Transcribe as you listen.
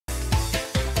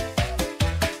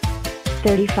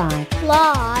35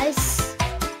 plus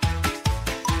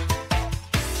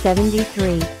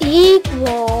 73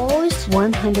 equals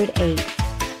 108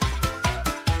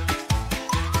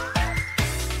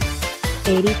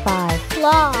 85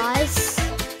 plus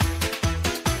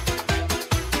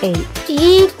 8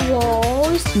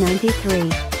 equals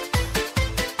 93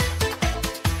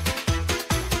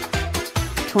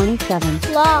 27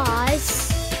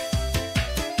 plus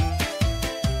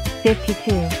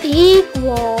 52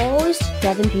 equals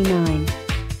 79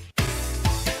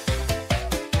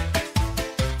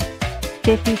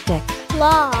 56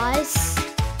 plus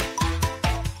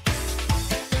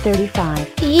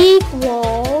 35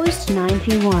 equals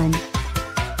 91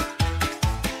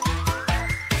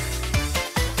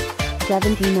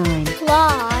 79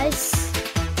 plus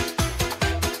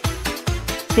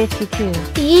 52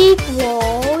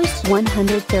 equals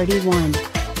 131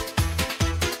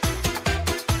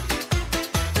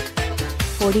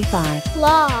 45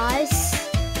 plus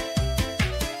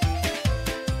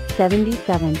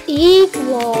 77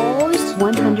 equals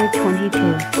 122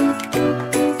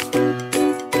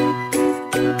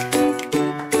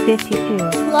 52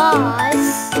 plus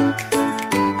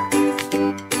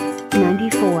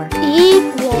 94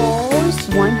 equals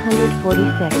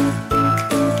 146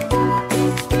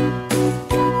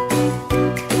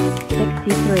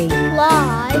 63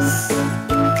 plus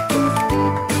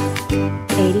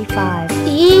 85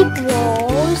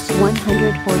 equals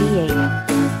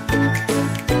 148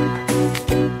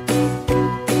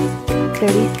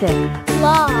 36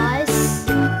 plus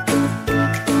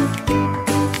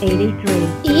 83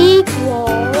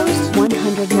 equals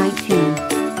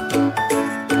 119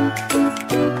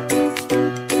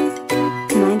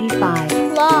 95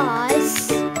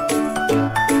 plus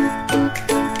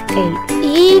 8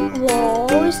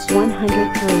 equals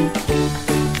 103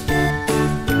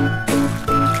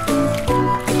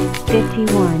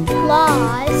 51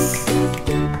 plus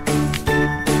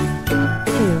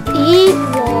 2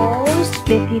 equals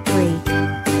 53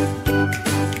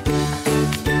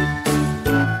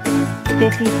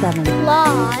 57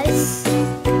 plus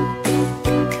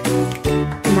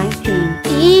 19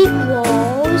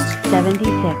 equals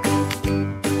 76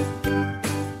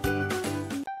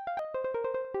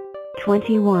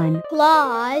 21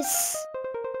 plus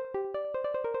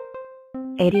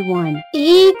 81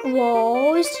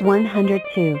 equals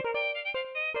 102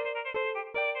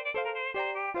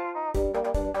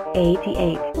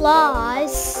 88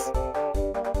 plus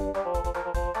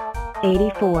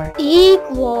 84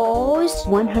 equals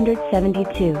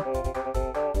 172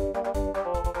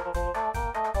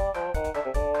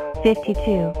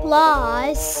 52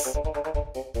 plus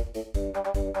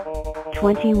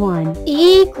 21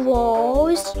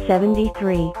 equals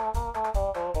 73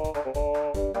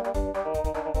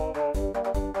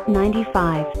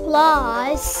 95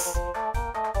 plus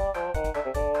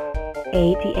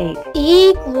 88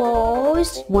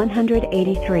 equals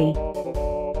 183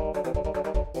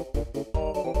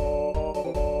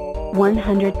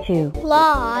 102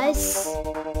 plus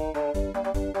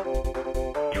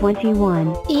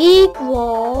 21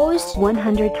 equals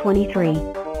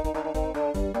 123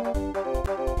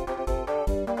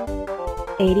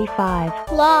 85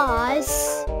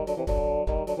 plus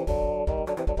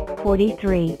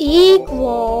 43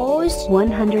 equals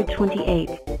 128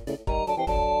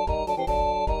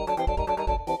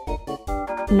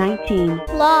 19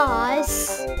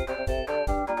 plus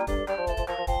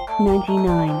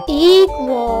 99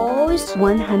 equals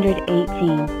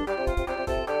 118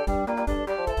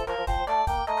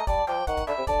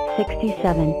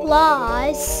 67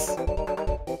 plus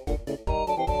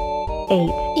 8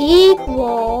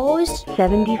 equals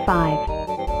 75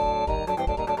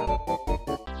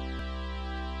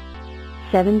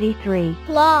 73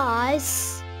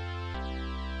 plus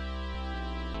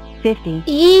 50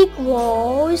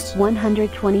 equals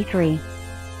 123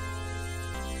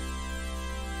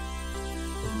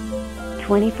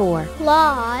 24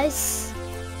 plus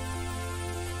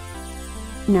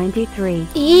 93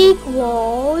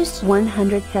 equals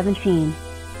 117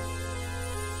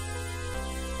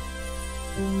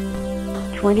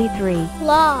 23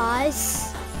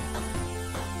 plus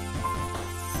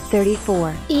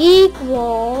 34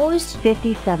 equals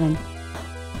 57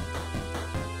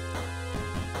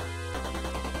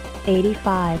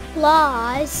 85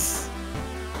 plus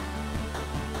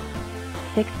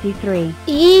 63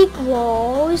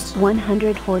 equals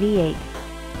 148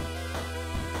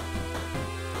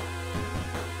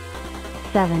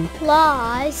 7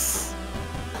 plus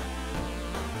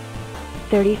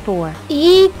 34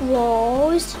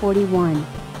 equals 41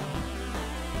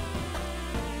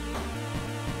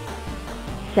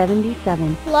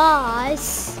 77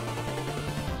 plus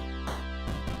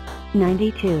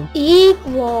 92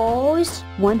 equals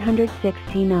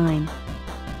 169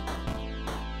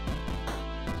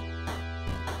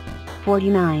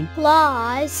 49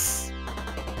 plus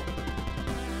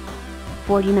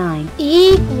 49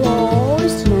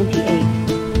 equals 98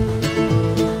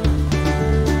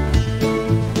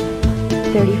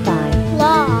 35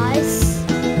 plus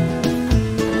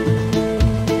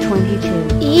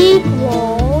 22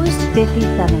 equals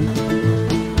 57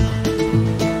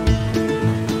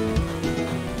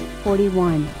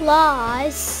 41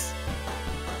 plus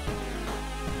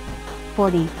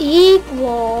 40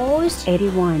 equals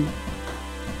 81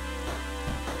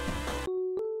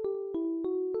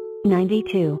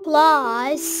 92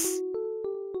 plus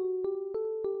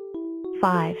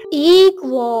 5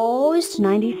 equals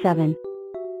 97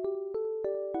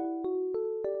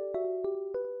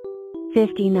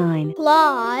 59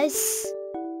 plus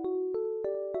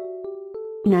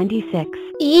 96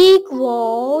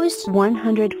 equals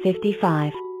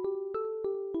 155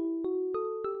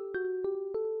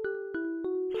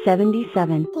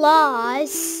 77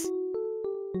 plus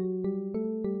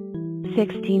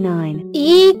 69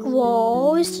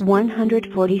 equals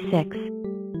 146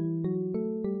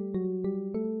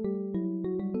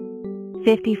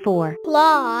 54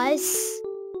 plus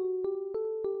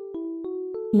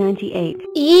 98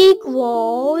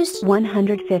 equals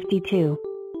 152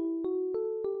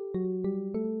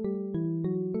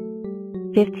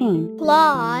 15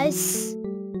 plus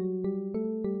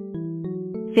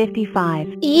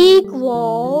 55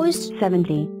 equals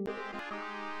 70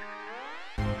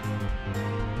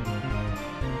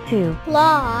 2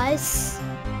 plus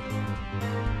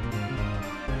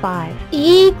 5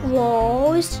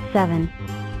 equals 7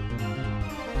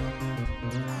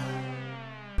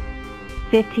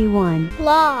 51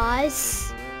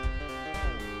 plus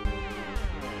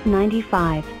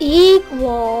 95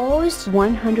 equals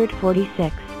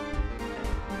 146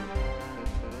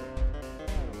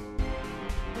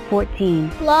 14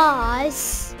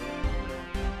 plus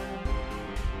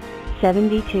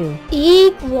 72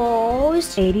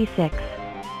 equals 86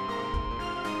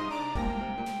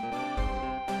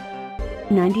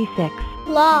 96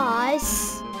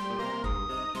 plus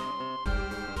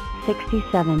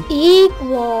 67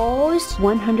 equals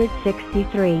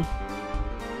 163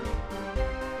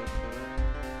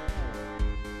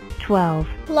 12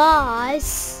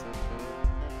 plus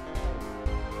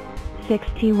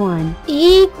 61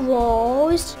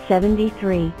 equals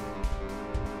 73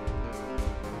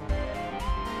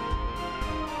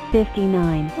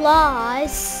 59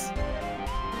 plus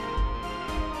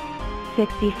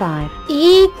 65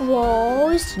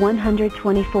 equals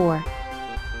 124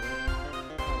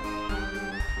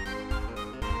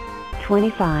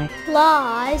 25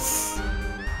 plus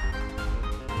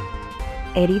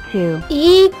 82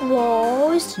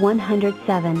 equals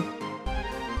 107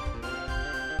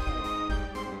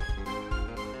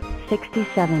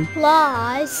 67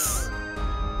 plus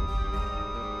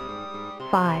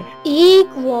 5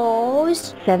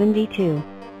 equals 72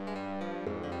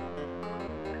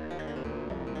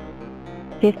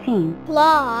 15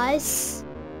 plus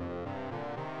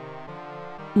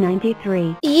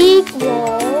 93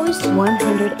 equals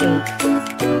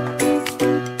 108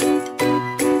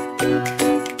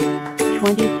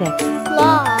 26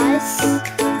 plus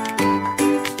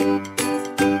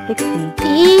 60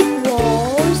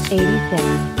 equals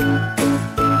 86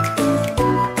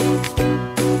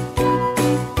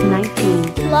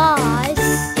 19 plus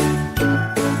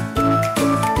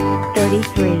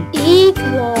 33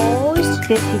 equals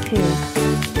 52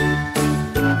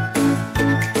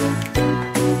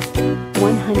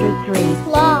 103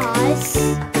 plus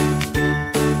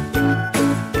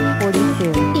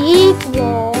 42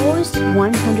 equals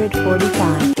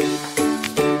 145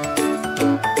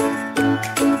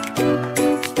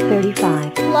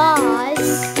 35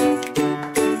 plus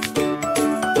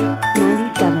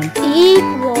 97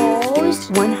 equals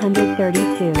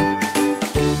 132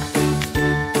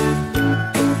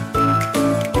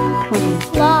 20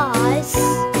 plus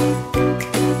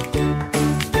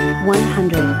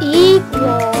 100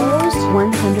 equals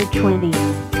 120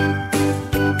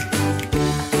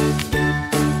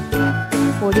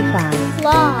 45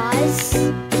 plus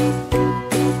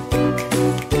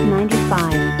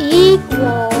 95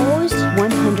 equals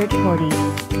 140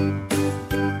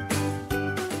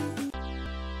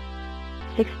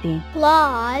 60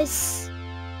 plus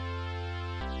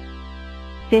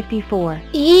 54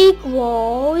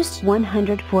 equals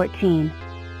 114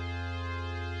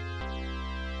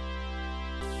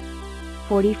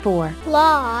 44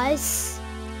 plus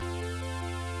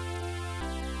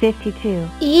 52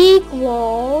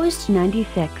 equals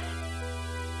 96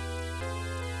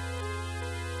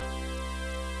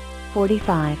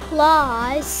 45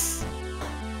 plus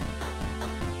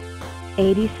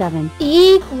 87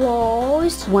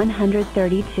 equals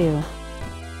 132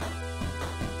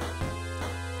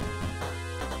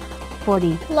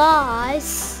 40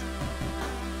 plus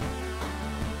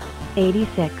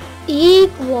 86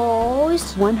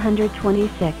 equals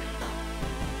 126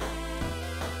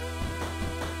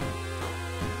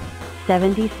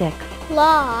 76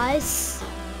 plus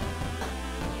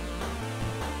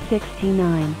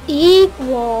 69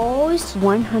 equals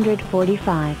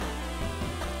 145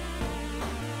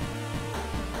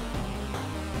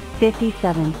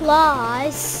 57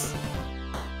 plus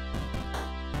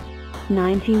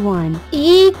 91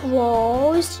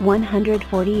 equals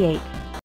 148